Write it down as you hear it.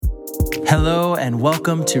Hello and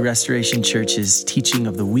welcome to Restoration Church's Teaching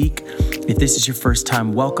of the Week. If this is your first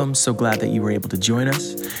time, welcome. So glad that you were able to join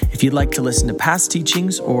us. If you'd like to listen to past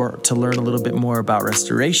teachings or to learn a little bit more about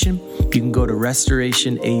restoration, you can go to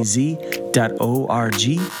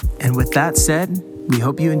restorationaz.org. And with that said, we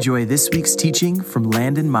hope you enjoy this week's teaching from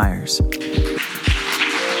Landon Myers.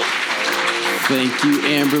 Thank you,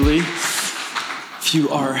 Amberly. If you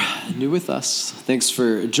are new with us, thanks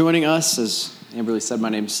for joining us. As Amberly said, my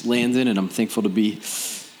name's Landon, and I'm thankful to be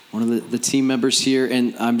one of the team members here.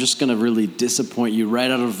 And I'm just going to really disappoint you right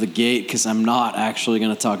out of the gate because I'm not actually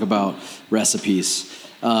going to talk about recipes.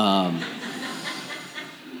 But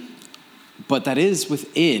that is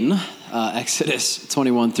within Exodus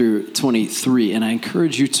 21 through 23, and I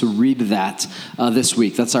encourage you to read that this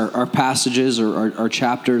week. That's our passages or our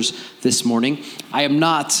chapters this morning. I am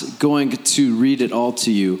not going to read it all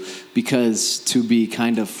to you because, to be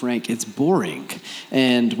kind of frank, it's boring,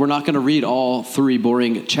 and we're not going to read all three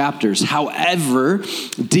boring chapters. However,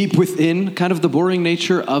 deep within kind of the boring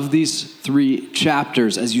nature of these three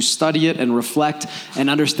chapters, as you study it and reflect and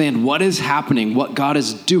understand what is happening, what God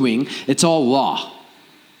is doing, it's all law.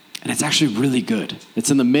 And it's actually really good. It's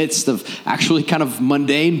in the midst of actually kind of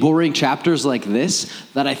mundane, boring chapters like this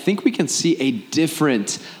that I think we can see a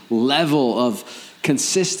different level of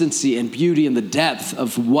consistency and beauty and the depth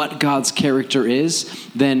of what God's character is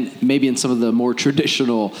than maybe in some of the more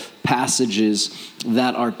traditional passages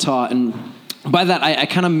that are taught. And by that, I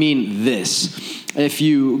kind of mean this. If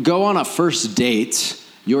you go on a first date,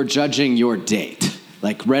 you're judging your date.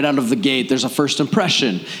 Like right out of the gate, there's a first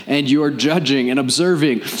impression, and you're judging and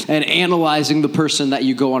observing and analyzing the person that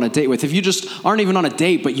you go on a date with. If you just aren't even on a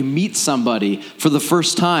date, but you meet somebody for the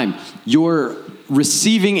first time, you're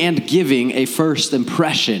receiving and giving a first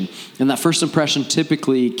impression, and that first impression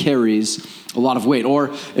typically carries a lot of weight. Or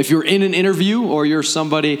if you're in an interview, or you're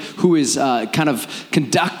somebody who is kind of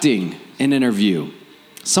conducting an interview,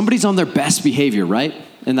 somebody's on their best behavior, right?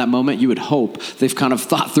 In that moment, you would hope they've kind of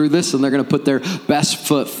thought through this and they're going to put their best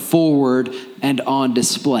foot forward and on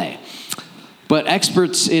display. But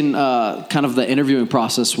experts in kind of the interviewing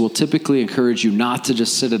process will typically encourage you not to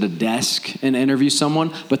just sit at a desk and interview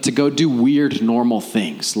someone, but to go do weird, normal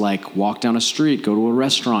things like walk down a street, go to a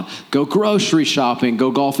restaurant, go grocery shopping,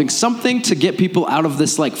 go golfing, something to get people out of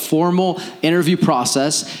this like formal interview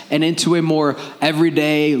process and into a more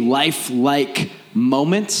everyday, life-like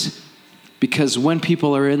moment. Because when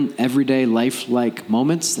people are in everyday life-like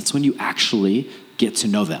moments, that's when you actually get to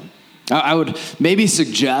know them. I would maybe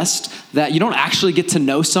suggest that you don't actually get to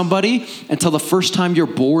know somebody until the first time you're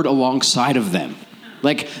bored alongside of them.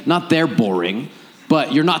 Like, not they're boring,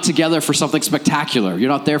 but you're not together for something spectacular. You're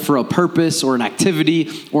not there for a purpose or an activity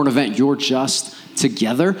or an event. You're just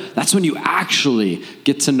together. That's when you actually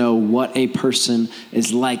get to know what a person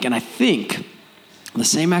is like. And I think the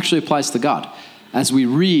same actually applies to God. As we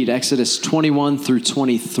read Exodus 21 through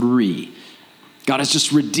 23, God has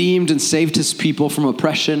just redeemed and saved his people from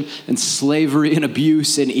oppression and slavery and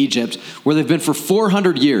abuse in Egypt, where they've been for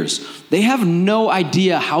 400 years. They have no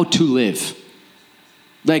idea how to live.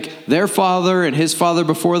 Like their father and his father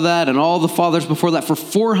before that and all the fathers before that for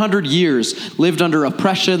 400 years lived under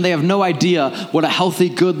oppression. They have no idea what a healthy,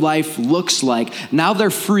 good life looks like. Now they're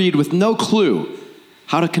freed with no clue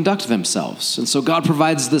how to conduct themselves. And so God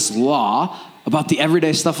provides this law about the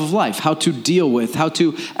everyday stuff of life, how to deal with, how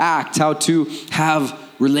to act, how to have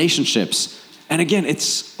relationships. And again,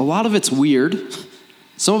 a lot of it's weird.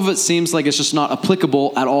 Some of it seems like it's just not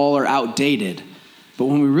applicable at all or outdated. But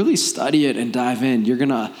when we really study it and dive in, you're going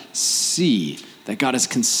to see that God is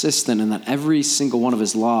consistent and that every single one of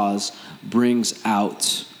his laws brings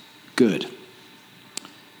out good.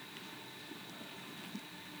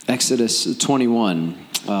 Exodus 21,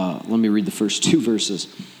 let me read the first two verses.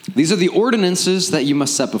 These are the ordinances that you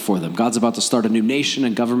must set before them. God's about to start a new nation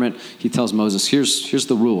and government. He tells Moses, here's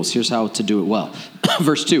the rules. Here's how to do it well.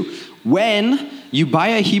 Verse 2, when you buy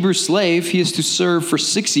a Hebrew slave, he is to serve for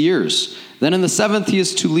 6 years. Then in the 7th, he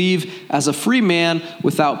is to leave as a free man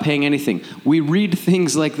without paying anything. We read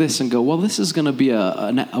things like this and go, well, this is going to be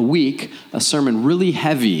a week, a sermon really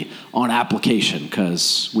heavy on application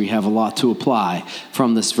because we have a lot to apply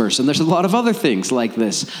from this verse. And there's a lot of other things like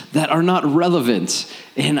this that are not relevant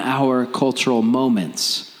in our cultural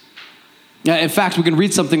moments. In fact, we can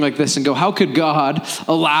read something like this and go, how could God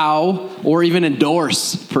allow or even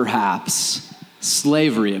endorse, perhaps,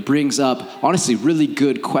 slavery? It brings up, honestly, really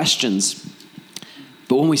good questions.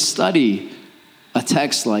 But when we study a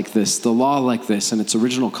text like this, the law like this, in its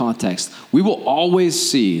original context, we will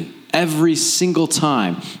always see every single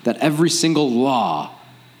time that every single law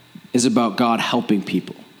is about God helping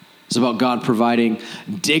people. It's about God providing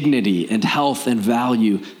dignity and health and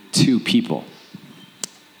value to people.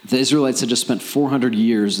 The Israelites had just spent 400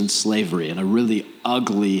 years in slavery, in a really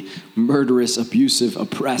ugly, murderous, abusive,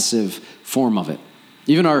 oppressive form of it.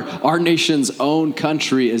 Even our nation's own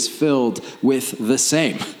country is filled with the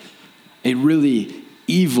same. A really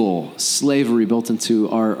evil slavery built into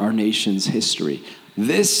our nation's history.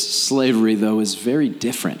 This slavery, though, is very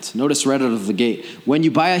different. Notice right out of the gate, when you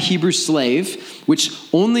buy a Hebrew slave, which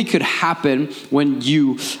only could happen when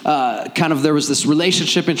you there was this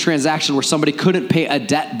relationship and transaction where somebody couldn't pay a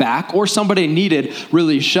debt back or somebody needed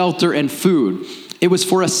really shelter and food. It was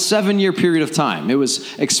for a 7-year period of time. It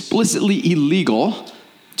was explicitly illegal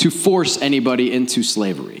to force anybody into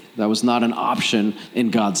slavery. That was not an option in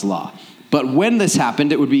God's law. But when this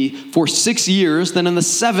happened, it would be for 6 years. Then in the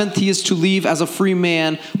 7th, he is to leave as a free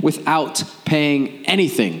man without paying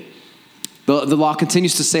anything. The law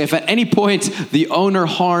continues to say, if at any point the owner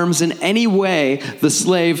harms in any way the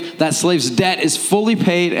slave, that slave's debt is fully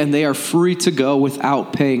paid and they are free to go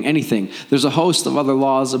without paying anything. There's a host of other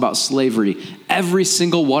laws about slavery. Every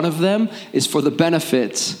single one of them is for the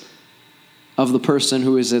benefit of the person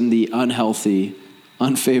who is in the unhealthy,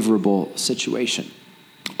 unfavorable situation.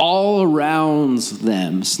 All around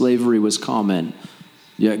them, slavery was common,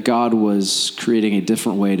 yet God was creating a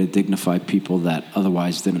different way to dignify people that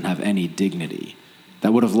otherwise didn't have any dignity,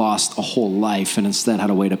 that would have lost a whole life and instead had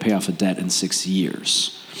a way to pay off a debt in 6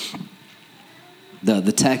 years.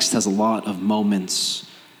 The text has a lot of moments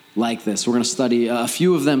like this. We're going to study a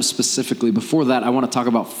few of them specifically. Before that, I want to talk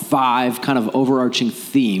about 5 kind of overarching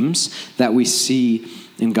themes that we see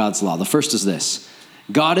in God's law. The first is this: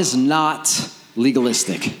 God is not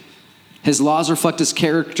legalistic. His laws reflect his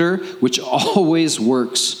character, which always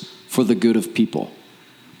works for the good of people.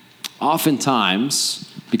 Oftentimes,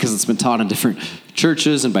 because it's been taught in different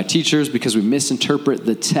churches and by teachers, because we misinterpret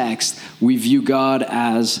the text, we view God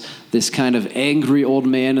as this kind of angry old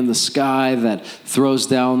man in the sky that throws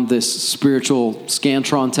down this spiritual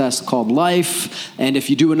Scantron test called life. And if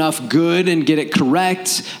you do enough good and get it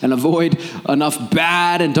correct and avoid enough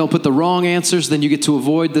bad and don't put the wrong answers, then you get to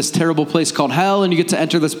avoid this terrible place called hell and you get to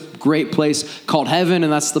enter this great place called heaven.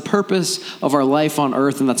 And that's the purpose of our life on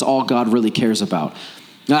earth, and that's all God really cares about.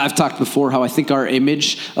 Now, I've talked before how I think our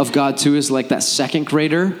image of God too is like that second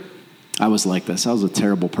grader. I was like this. I was a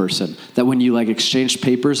terrible person. That when you exchanged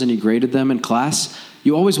papers and you graded them in class,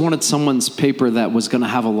 you always wanted someone's paper that was going to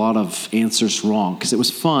have a lot of answers wrong because it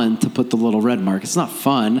was fun to put the little red mark. It's not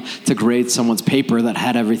fun to grade someone's paper that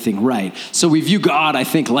had everything right. So we view God, I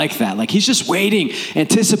think, like that. Like he's just waiting,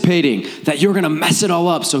 anticipating that you're going to mess it all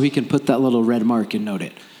up so he can put that little red mark and note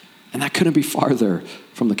it. And that couldn't be farther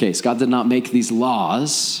from the case. God did not make these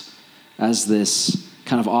laws as this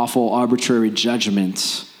kind of awful, arbitrary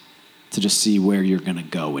judgment to just see where you're going to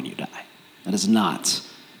go when you die. That is not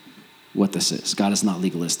what this is. God is not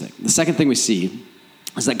legalistic. The second thing we see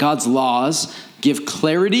is that God's laws give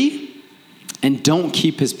clarity and don't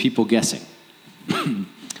keep his people guessing.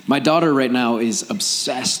 My daughter right now is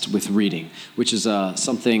obsessed with reading, which is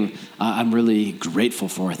something I'm really grateful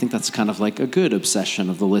for. I think that's kind of like a good obsession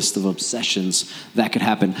of the list of obsessions that could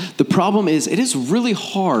happen. The problem is it is really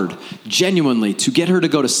hard, genuinely, to get her to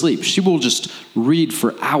go to sleep. She will just read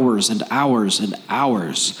for hours and hours and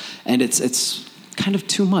hours, and it's kind of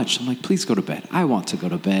too much. I'm like, please go to bed. I want to go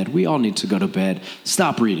to bed. We all need to go to bed.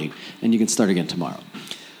 Stop reading, and you can start again tomorrow.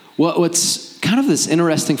 What's kind of this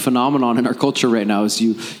interesting phenomenon in our culture right now is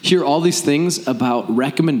you hear all these things about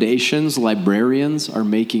recommendations librarians are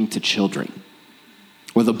making to children,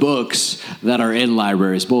 or the books that are in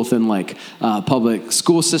libraries, both in public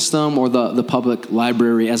school system or the public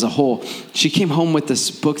library as a whole. She came home with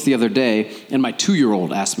this book the other day, and my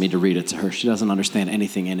 2-year-old asked me to read it to her. She doesn't understand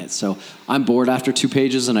anything in it. So I'm bored after 2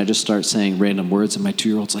 pages, and I just start saying random words, and my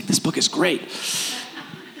 2-year-old's like, this book is great.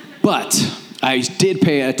 But I did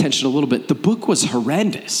pay attention a little bit. The book was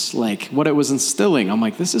horrendous, what it was instilling. I'm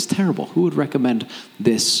like, this is terrible. Who would recommend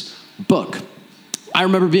this book? I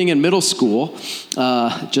remember being in middle school,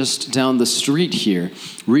 just down the street here,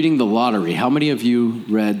 reading The Lottery. How many of you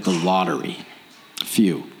read The Lottery? A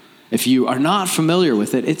few. If you are not familiar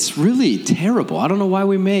with it, it's really terrible. I don't know why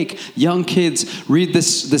we make young kids read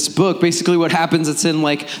this book. Basically what happens, it's in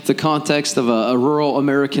the context of a rural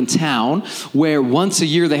American town where once a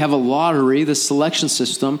year they have a lottery, the selection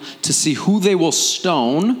system, to see who they will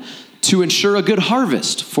stone to ensure a good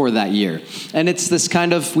harvest for that year. And it's this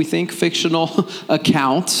kind of, we think, fictional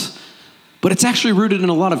account, but it's actually rooted in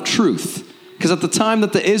a lot of truth. Because at the time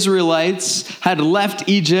that the Israelites had left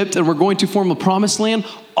Egypt and were going to form a promised land,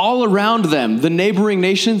 all around them, the neighboring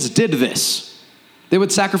nations did this. They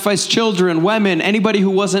would sacrifice children, women, anybody who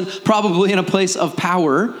wasn't probably in a place of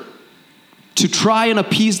power to try and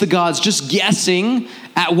appease the gods, just guessing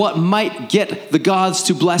at what might get the gods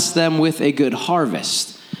to bless them with a good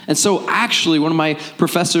harvest. And so actually, one of my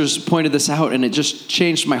professors pointed this out, and it just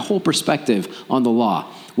changed my whole perspective on the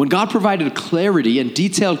law. When God provided clarity and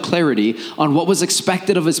detailed clarity on what was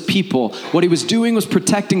expected of his people, what he was doing was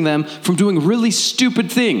protecting them from doing really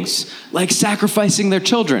stupid things, like sacrificing their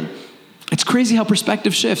children. It's crazy how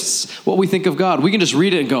perspective shifts what we think of God. We can just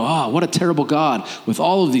read it and go, oh, what a terrible God with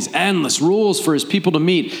all of these endless rules for his people to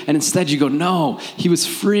meet. And instead you go, no, he was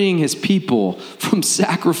freeing his people from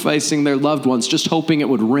sacrificing their loved ones, just hoping it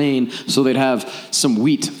would rain so they'd have some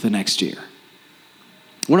wheat the next year.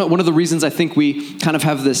 One of the reasons I think we kind of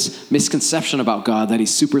have this misconception about God, that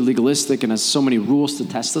he's super legalistic and has so many rules to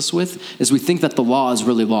test us with, is we think that the law is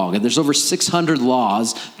really long. And there's over 600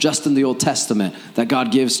 laws just in the Old Testament that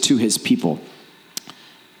God gives to his people.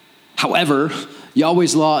 However,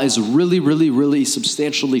 Yahweh's law is really, really, really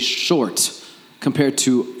substantially short compared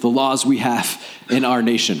to the laws we have in our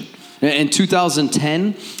nation. In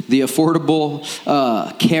 2010, the Affordable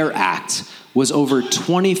Care Act was over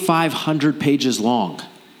 2,500 pages long.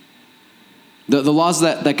 The laws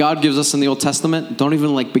that God gives us in the Old Testament don't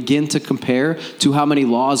even begin to compare to how many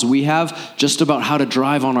laws we have just about how to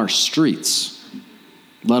drive on our streets,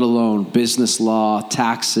 let alone business law,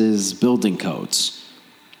 taxes, building codes.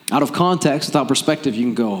 Out of context, without perspective, you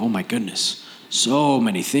can go, oh my goodness, so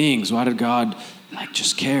many things. Why did God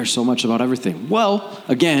just care so much about everything? Well,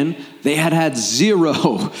 again, they had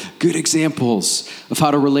zero good examples of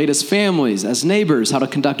how to relate as families, as neighbors, how to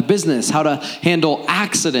conduct business, how to handle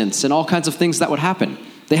accidents and all kinds of things that would happen.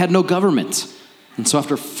 They had no government. And so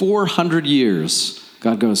after 400 years,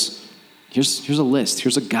 God goes, here's a list,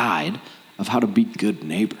 here's a guide of how to be good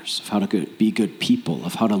neighbors, of how to be good people,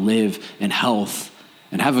 of how to live in health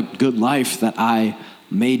and have a good life that I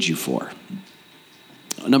made you for.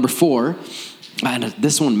 Number 4, and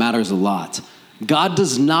this one matters a lot. God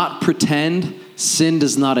does not pretend sin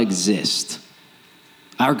does not exist.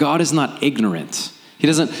 Our God is not ignorant. He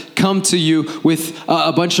doesn't come to you with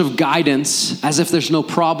a bunch of guidance as if there's no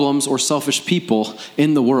problems or selfish people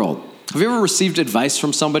in the world. Have you ever received advice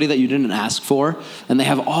from somebody that you didn't ask for, and they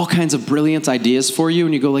have all kinds of brilliant ideas for you,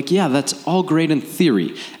 and you go yeah, that's all great in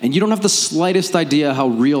theory, and you don't have the slightest idea how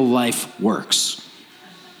real life works?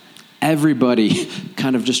 Everybody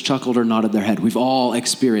kind of just chuckled or nodded their head. We've all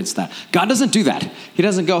experienced that. God doesn't do that. He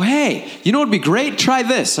doesn't go, hey, you know what would be great? Try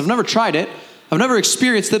this. I've never tried it. I've never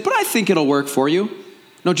experienced it, but I think it'll work for you.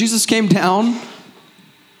 No, Jesus came down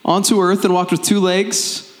onto earth and walked with 2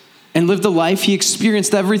 legs and lived a life. He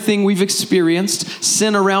experienced everything we've experienced,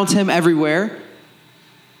 sin around him everywhere.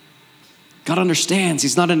 God understands.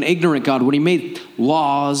 He's not an ignorant God. When he made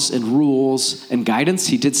laws and rules and guidance,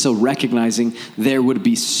 he did so recognizing there would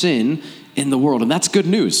be sin in the world. And that's good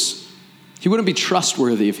news. He wouldn't be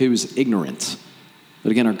trustworthy if he was ignorant.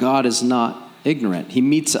 But again, our God is not ignorant. He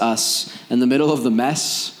meets us in the middle of the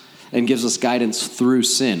mess and gives us guidance through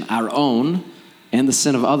sin, our own and the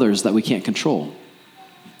sin of others that we can't control.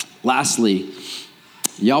 Lastly,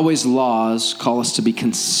 Yahweh's laws call us to be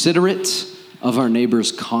considerate of our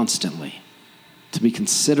neighbors constantly. To be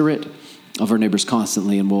considerate of our neighbors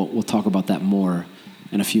constantly, and we'll talk about that more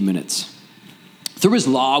in a few minutes. Through his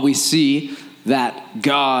law, we see that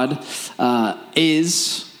God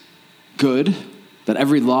is good, that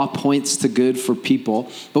every law points to good for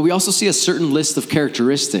people, but we also see a certain list of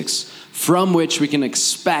characteristics from which we can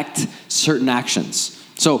expect certain actions.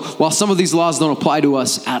 So while some of these laws don't apply to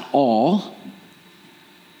us at all,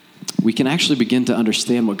 we can actually begin to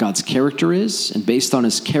understand what God's character is, and based on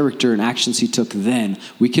his character and actions he took then,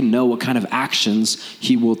 we can know what kind of actions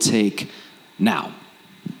he will take now.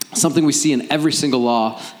 Something we see in every single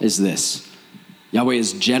law is this: Yahweh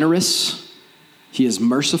is generous, he is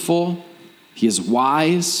merciful, he is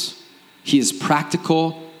wise, he is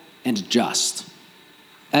practical, and just.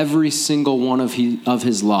 Every single one of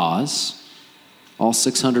his laws, all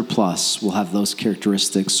 600 plus, will have those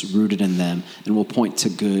characteristics rooted in them and will point to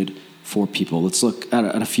good for people. Let's look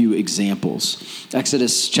at a few examples.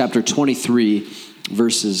 Exodus chapter 23,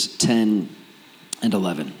 verses 10 and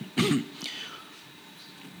 11.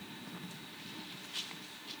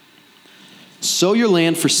 Sow your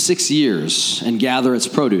land for 6 years and gather its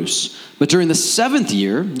produce. But during the 7th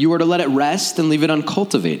year, you are to let it rest and leave it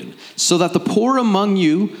uncultivated, so that the poor among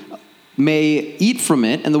you may eat from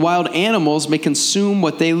it, and the wild animals may consume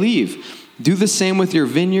what they leave. Do the same with your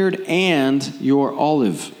vineyard and your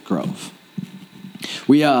olive grove.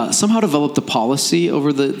 We somehow developed a policy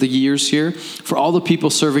over the years here. For all the people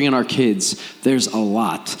serving in our kids, there's a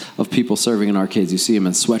lot of people serving in our kids. You see them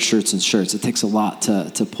in sweatshirts and shirts. It takes a lot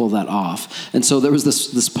to pull that off. And so there was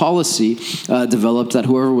this policy developed that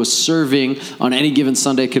whoever was serving on any given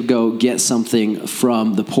Sunday could go get something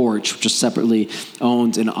from the porch, which is separately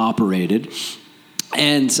owned and operated.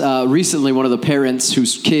 And recently, one of the parents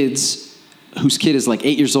whose kid is like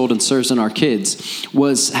 8 years old and serves in our kids,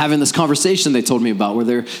 was having this conversation they told me about where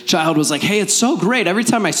their child was like, hey, it's so great. Every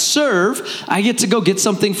time I serve, I get to go get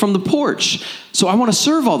something from the porch. So I want to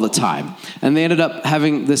serve all the time. And they ended up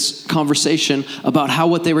having this conversation about how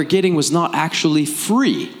what they were getting was not actually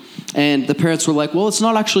free. And the parents were like, well, it's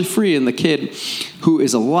not actually free. And the kid, who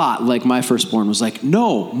is a lot like my firstborn, was like,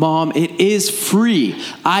 no, Mom, it is free.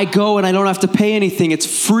 I go and I don't have to pay anything. It's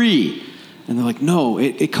free. And they're like, no,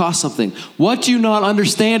 it costs something. What do you not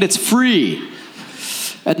understand? It's free.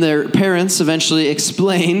 And their parents eventually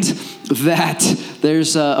explained that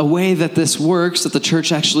there's a way that this works, that the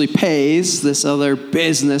church actually pays this other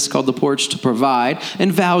business called the porch to provide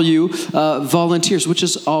and value volunteers, which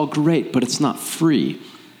is all great, but it's not free.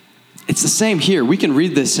 It's the same here. We can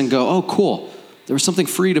read this and go, oh, cool. There was something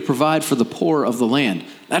free to provide for the poor of the land.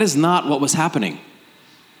 That is not what was happening.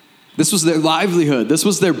 This was their livelihood. This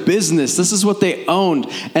was their business. This is what they owned.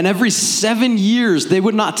 And every 7 years, they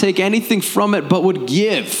would not take anything from it, but would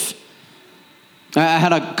give. I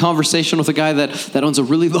had a conversation with a guy that owns a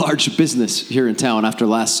really large business here in town after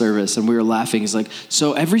last service, and we were laughing. He's like,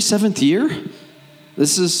 so every 7th year,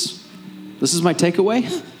 this is my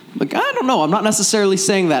takeaway? Like, I don't know. I'm not necessarily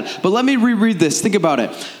saying that. But let me reread this. Think about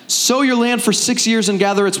it. Sow your land for 6 years and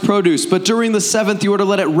gather its produce. But during the 7th, you are to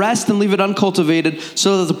let it rest and leave it uncultivated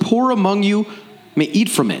so that the poor among you may eat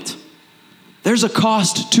from it. There's a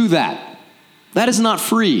cost to that. That is not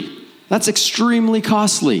free. That's extremely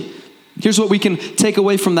costly. Here's what we can take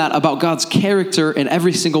away from that about God's character in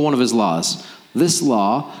every single one of his laws. This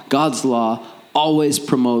law, God's law, always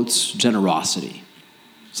promotes generosity.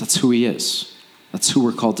 So that's who he is. That's who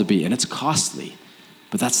we're called to be. And it's costly.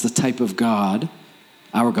 But that's the type of God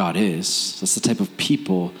our God is. That's the type of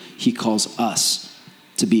people he calls us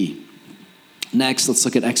to be. Next, let's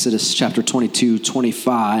look at Exodus chapter 22,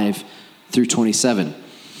 25 through 27.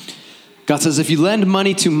 God says, if you lend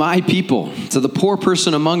money to my people, to the poor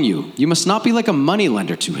person among you, you must not be like a money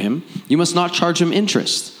lender to him. You must not charge him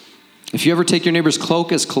interest. If you ever take your neighbor's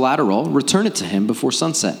cloak as collateral, return it to him before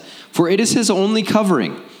sunset. For it is his only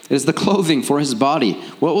covering. It is the clothing for his body.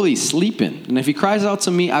 What will he sleep in? And if he cries out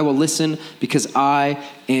to me, I will listen because I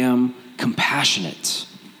am compassionate.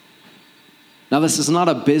 Now, this is not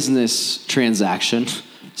a business transaction.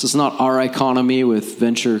 This is not our economy with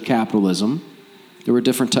venture capitalism. There were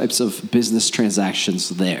different types of business transactions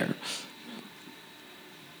there.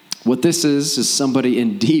 What this is somebody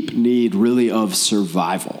in deep need, really, of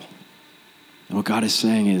survival. And what God is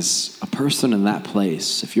saying is a person in that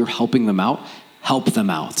place, if you're helping them out, help them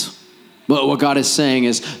out. But what God is saying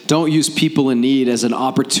is don't use people in need as an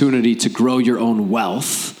opportunity to grow your own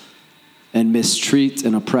wealth and mistreat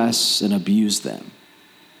and oppress and abuse them.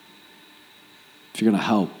 If you're going to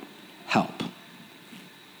help, help.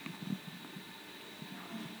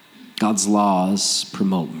 God's laws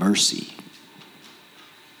promote mercy.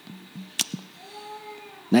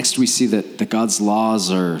 Next, we see that God's laws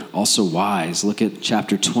are also wise. Look at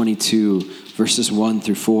chapter 22, verses 1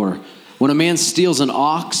 through 4. When a man steals an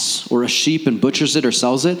ox or a sheep and butchers it or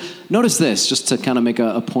sells it, notice this, just to kind of make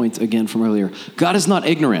a point again from earlier. God is not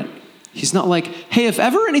ignorant. He's not like, hey, if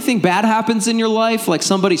ever anything bad happens in your life, like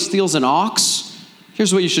somebody steals an ox,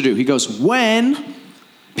 here's what you should do. He goes, when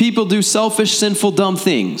people do selfish, sinful, dumb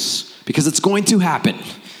things, because it's going to happen.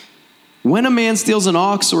 When a man steals an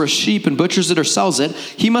ox or a sheep and butchers it or sells it,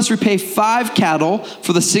 he must repay 5 cattle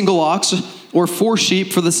for the single ox or 4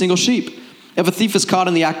 sheep for the single sheep. If a thief is caught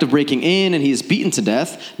in the act of breaking in and he is beaten to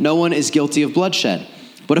death, no one is guilty of bloodshed.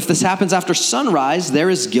 But if this happens after sunrise, there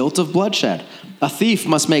is guilt of bloodshed. A thief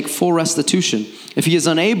must make full restitution. If he is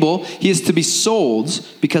unable, he is to be sold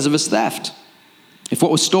because of his theft. If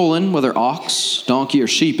what was stolen, whether ox, donkey, or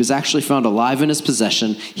sheep, is actually found alive in his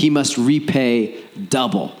possession, he must repay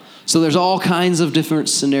double. So there's all kinds of different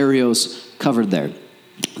scenarios covered there.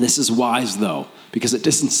 This is wise, though, because it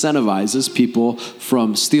disincentivizes people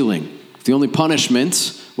from stealing. If the only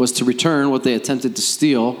punishment was to return what they attempted to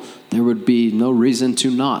steal, there would be no reason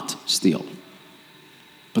to not steal.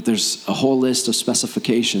 But there's a whole list of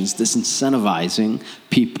specifications disincentivizing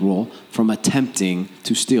people from attempting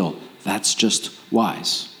to steal. That's just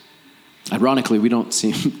wise. Ironically, we don't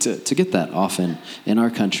seem to get that often in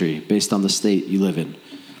our country based on the state you live in.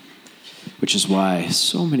 which is why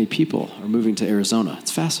so many people are moving to Arizona.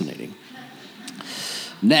 It's fascinating.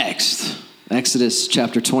 Next, Exodus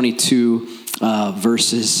chapter 22,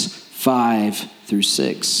 verses 5 through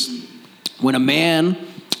 6. When a man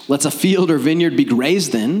lets a field or vineyard be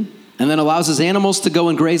grazed in, and then allows his animals to go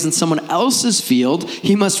and graze in someone else's field,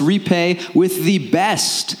 he must repay with the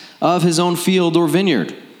best of his own field or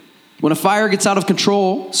vineyard. When a fire gets out of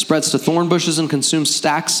control, spreads to thorn bushes and consumes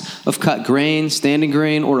stacks of cut grain, standing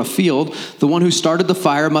grain, or a field, the one who started the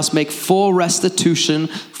fire must make full restitution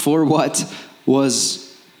for what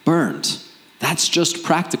was burned. That's just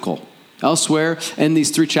practical. Elsewhere in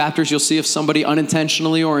these 3 chapters, you'll see if somebody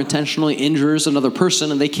unintentionally or intentionally injures another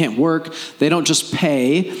person and they can't work, they don't just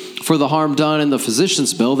pay for the harm done in the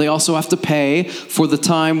physician's bill, they also have to pay for the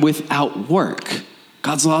time without work.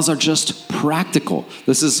 God's laws are just practical.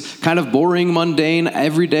 This is kind of boring, mundane,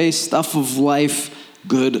 everyday stuff of life,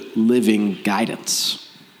 good living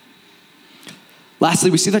guidance.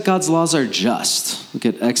 Lastly, we see that God's laws are just. Look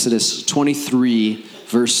at Exodus 23,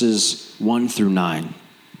 verses 1 through 9.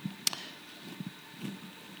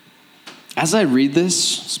 As I read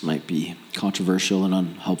this might be controversial and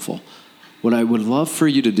unhelpful. What I would love for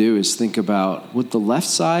you to do is think about, would the left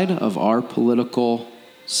side of our political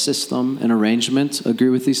system and arrangement agree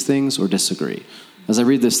with these things or disagree? As I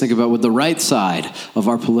read this, think about, would the right side of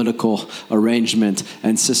our political arrangement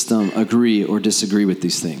and system agree or disagree with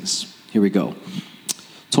these things? Here we go.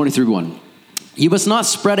 23:1. You must not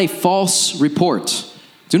spread a false report.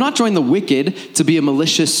 Do not join the wicked to be a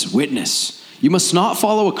malicious witness. You must not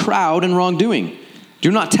follow a crowd in wrongdoing.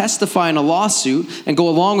 Do not testify in a lawsuit and go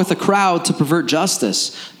along with a crowd to pervert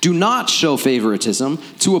justice. Do not show favoritism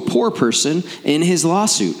to a poor person in his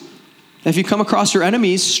lawsuit. If you come across your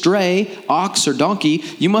enemy's stray ox or donkey,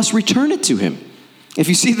 you must return it to him. If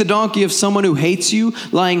you see the donkey of someone who hates you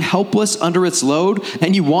lying helpless under its load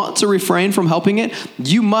and you want to refrain from helping it,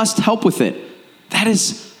 you must help with it. That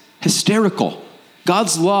is hysterical.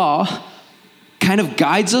 God's law kind of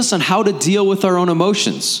guides us on how to deal with our own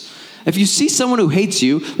emotions. If you see someone who hates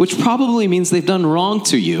you, which probably means they've done wrong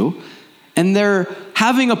to you, and they're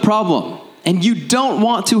having a problem, and you don't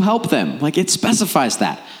want to help them, like it specifies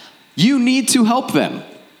that. You need to help them.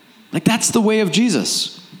 Like that's the way of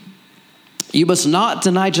Jesus. You must not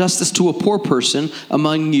deny justice to a poor person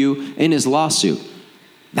among you in his lawsuit.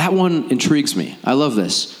 That one intrigues me. I love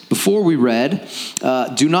this. Before we read,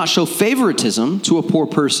 do not show favoritism to a poor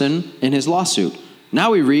person in his lawsuit.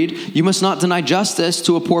 Now we read, you must not deny justice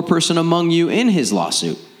to a poor person among you in his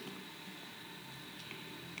lawsuit.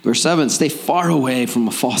 Verse 7, stay far away from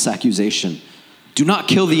a false accusation. Do not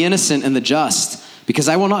kill the innocent and the just, because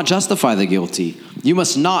I will not justify the guilty. You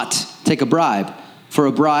must not take a bribe, for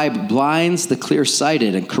a bribe blinds the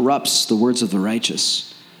clear-sighted and corrupts the words of the righteous.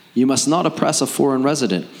 You must not oppress a foreign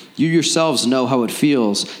resident. You yourselves know how it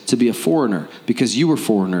feels to be a foreigner, because you were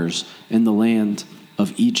foreigners in the land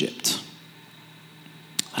of Egypt.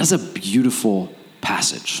 That is a beautiful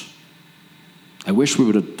passage. I wish we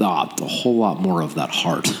would adopt a whole lot more of that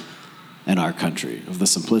heart in our country, of the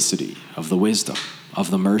simplicity, of the wisdom, of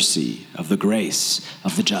the mercy, of the grace,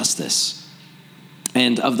 of the justice.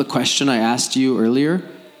 And of the question I asked you earlier,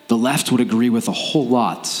 the left would agree with a whole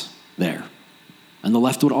lot there. And the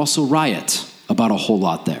left would also riot about a whole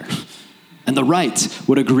lot there. And the right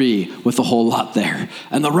would agree with a whole lot there.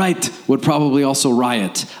 And the right would probably also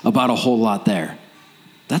riot about a whole lot there.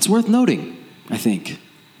 That's worth noting, I think.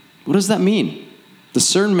 What does that mean?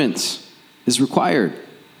 Discernment is required.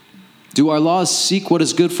 Do our laws seek what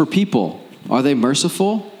is good for people? Are they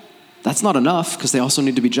merciful? That's not enough, because they also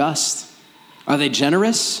need to be just. Are they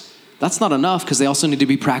generous? That's not enough, because they also need to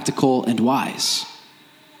be practical and wise.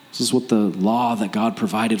 This is what the law that God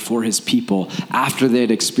provided for his people after they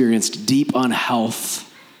had experienced deep unhealth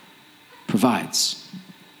provides.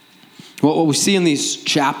 Well, what we see in these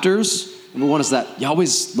chapters, number one, is that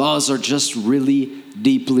Yahweh's laws are just really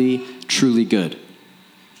deeply, truly good.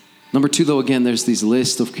 Number two, though, again, there's these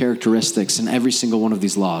list of characteristics in every single one of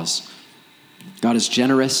these laws. God is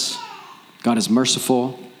generous. God is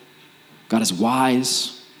merciful. God is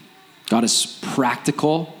wise. God is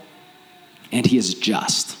practical. And he is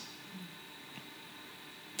just.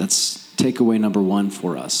 That's takeaway number one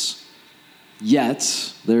for us.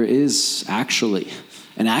 Yet, there is actually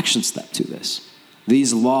an action step to this.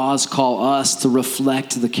 These laws call us to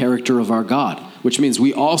reflect the character of our God, which means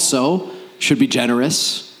we also should be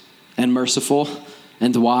generous and merciful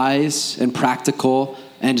and wise and practical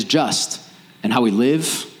and just. And how we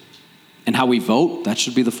live and how we vote, that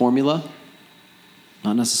should be the formula,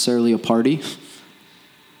 not necessarily a party.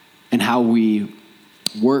 And how we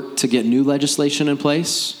work to get new legislation in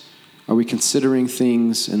place, Are we considering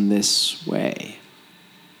things in this way?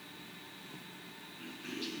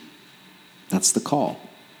 That's the call.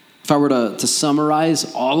 If I were to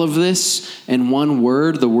summarize all of this in one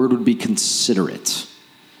word, the word would be considerate.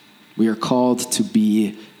 We are called to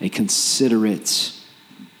be a considerate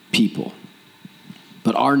people.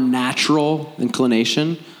 But our natural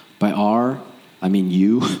inclination, by our, I mean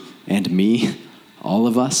you and me, all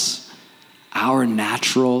of us, our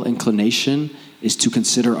natural inclination is to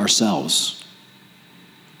consider ourselves.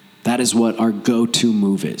 That is what our go-to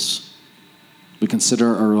move is. We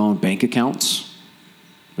consider our own bank accounts.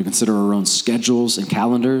 We consider our own schedules and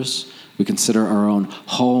calendars. We consider our own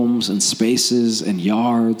homes and spaces and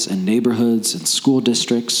yards and neighborhoods and school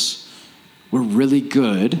districts. We're really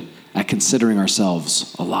good at considering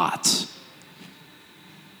ourselves a lot.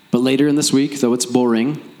 But later in this week, though it's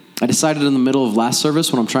boring, I decided in the middle of last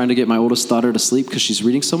service when I'm trying to get my oldest daughter to sleep because she's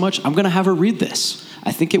reading so much, I'm going to have her read this.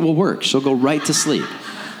 I think it will work. She'll go right to sleep.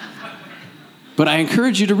 But I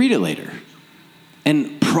encourage you to read it later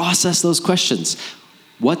and process those questions.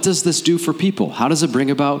 What does this do for people? How does it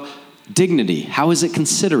bring about dignity? How is it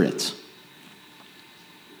considerate?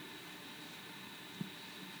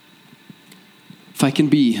 If I can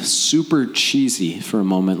be super cheesy for a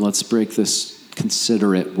moment, let's break this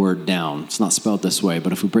considerate word down. It's not spelled this way,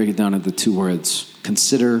 but if we break it down into two words,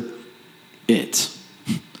 consider it.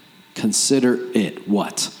 Consider it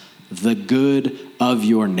what? The good of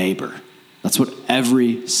your neighbor. That's what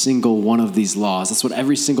every single one of these laws, that's what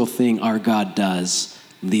every single thing our God does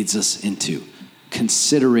leads us into.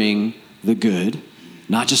 Considering the good,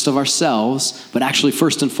 not just of ourselves, but actually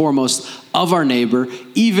first and foremost of our neighbor,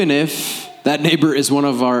 even if that neighbor is one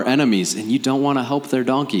of our enemies and you don't want to help their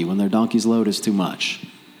donkey when their donkey's load is too much.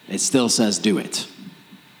 It still says do it.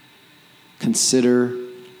 Consider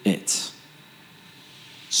it.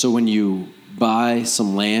 So when you buy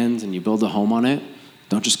some land and you build a home on it,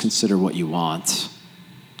 don't just consider what you want.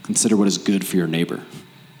 Consider what is good for your neighbor.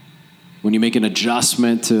 When you make an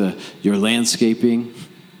adjustment to your landscaping,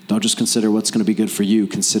 don't just consider what's going to be good for you.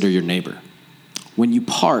 Consider your neighbor. When you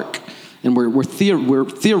park, and we're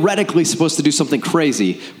theoretically supposed to do something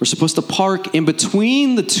crazy. We're supposed to park in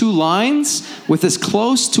between the two lines with as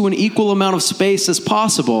close to an equal amount of space as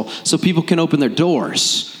possible so people can open their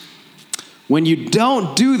doors. When you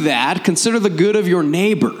don't do that, consider the good of your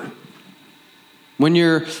neighbor. When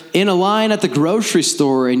you're in a line at the grocery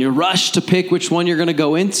store and you're rushed to pick which one you're going to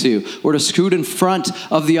go into or to scoot in front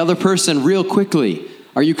of the other person real quickly,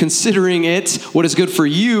 are you considering it what is good for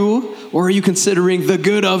you, or are you considering the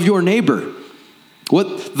good of your neighbor?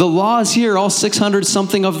 What the laws here, all 600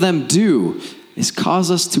 something of them do, is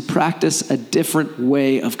cause us to practice a different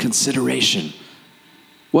way of consideration.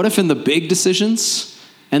 What if in the big decisions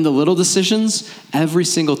and the little decisions, every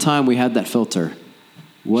single time we had that filter,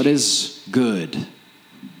 what is good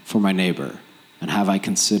for my neighbor? And have I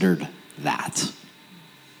considered that?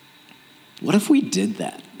 What if we did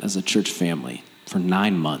that as a church family for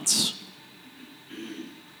 9 months?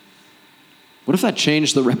 What if that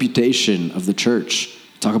changed the reputation of the church?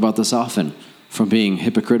 We talk about this often. From being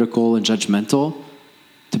hypocritical and judgmental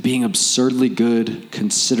to being absurdly good,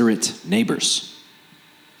 considerate neighbors.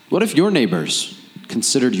 What if your neighbors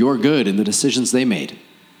considered your good in the decisions they made?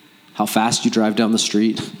 How fast you drive down the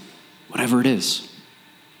street, whatever it is.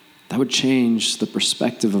 That would change the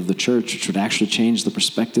perspective of the church, which would actually change the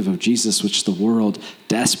perspective of Jesus, which the world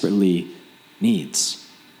desperately needs.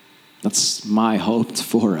 That's my hoped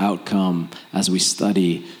for outcome as we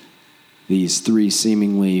study these 3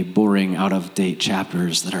 seemingly boring, out-of-date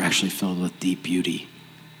chapters that are actually filled with deep beauty.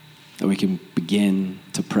 That we can begin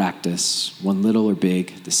to practice one little or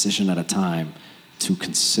big decision at a time to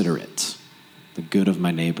consider it, the good of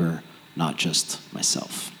my neighbor, not just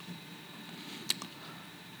myself.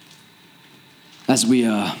 As we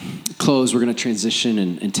close, we're going to transition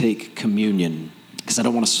and take communion, because I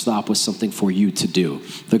don't want to stop with something for you to do.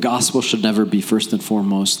 The gospel should never be first and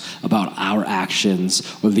foremost about our actions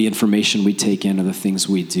or the information we take in or the things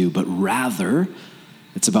we do, but rather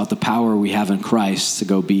it's about the power we have in Christ to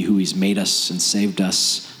go be who he's made us and saved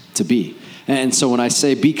us to be. And so when I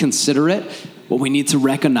say be considerate, what we need to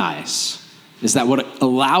recognize is that what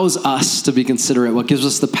allows us to be considerate, what gives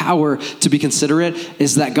us the power to be considerate,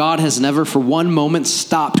 is that God has never for one moment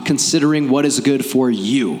stopped considering what is good for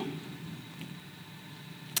you.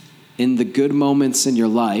 In the good moments in your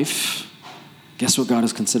life, guess what God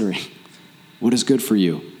is considering? What is good for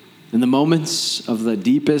you? In the moments of the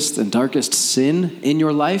deepest and darkest sin in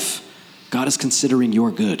your life, God is considering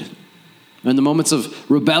your good. In the moments of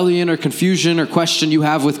rebellion or confusion or question you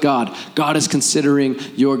have with God, God is considering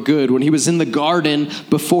your good. When he was in the garden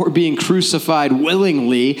before being crucified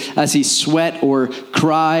willingly, as he sweat or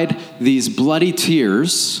cried these bloody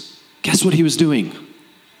tears, guess what he was doing?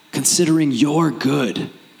 Considering your good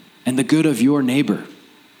and the good of your neighbor.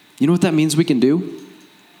 You know what that means we can do?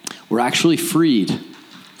 We're actually freed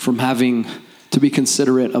from having to be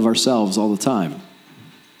considerate of ourselves all the time.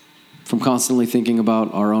 From constantly thinking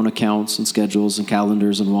about our own accounts and schedules and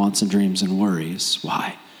calendars and wants and dreams and worries.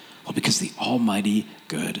 Why? Well, because the almighty,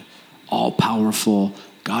 good, all-powerful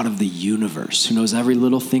God of the universe, who knows every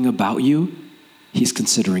little thing about you, he's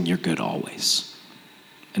considering your good always.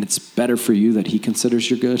 And it's better for you that he considers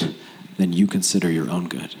your good than you consider your own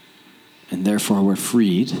good. And therefore, we're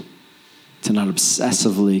freed to not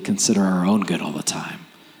obsessively consider our own good all the time,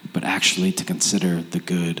 but actually to consider the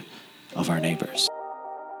good of our neighbors.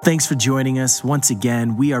 Thanks for joining us. Once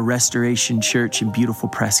again, we are Restoration Church in beautiful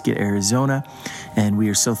Prescott, Arizona, and we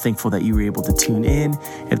are so thankful that you were able to tune in.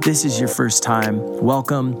 If this is your first time,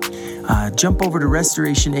 welcome. Jump over to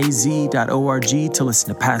restorationaz.org to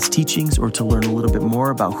listen to past teachings or to learn a little bit more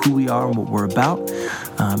about who we are and what we're about.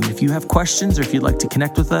 If you have questions or if you'd like to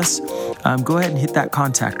connect with us, go ahead and hit that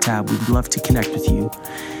contact tab. We'd love to connect with you.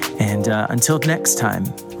 And until next time,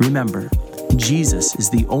 remember, Jesus is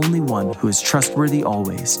the only one who is trustworthy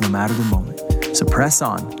always, no matter the moment. So press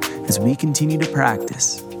on as we continue to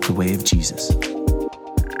practice the way of Jesus.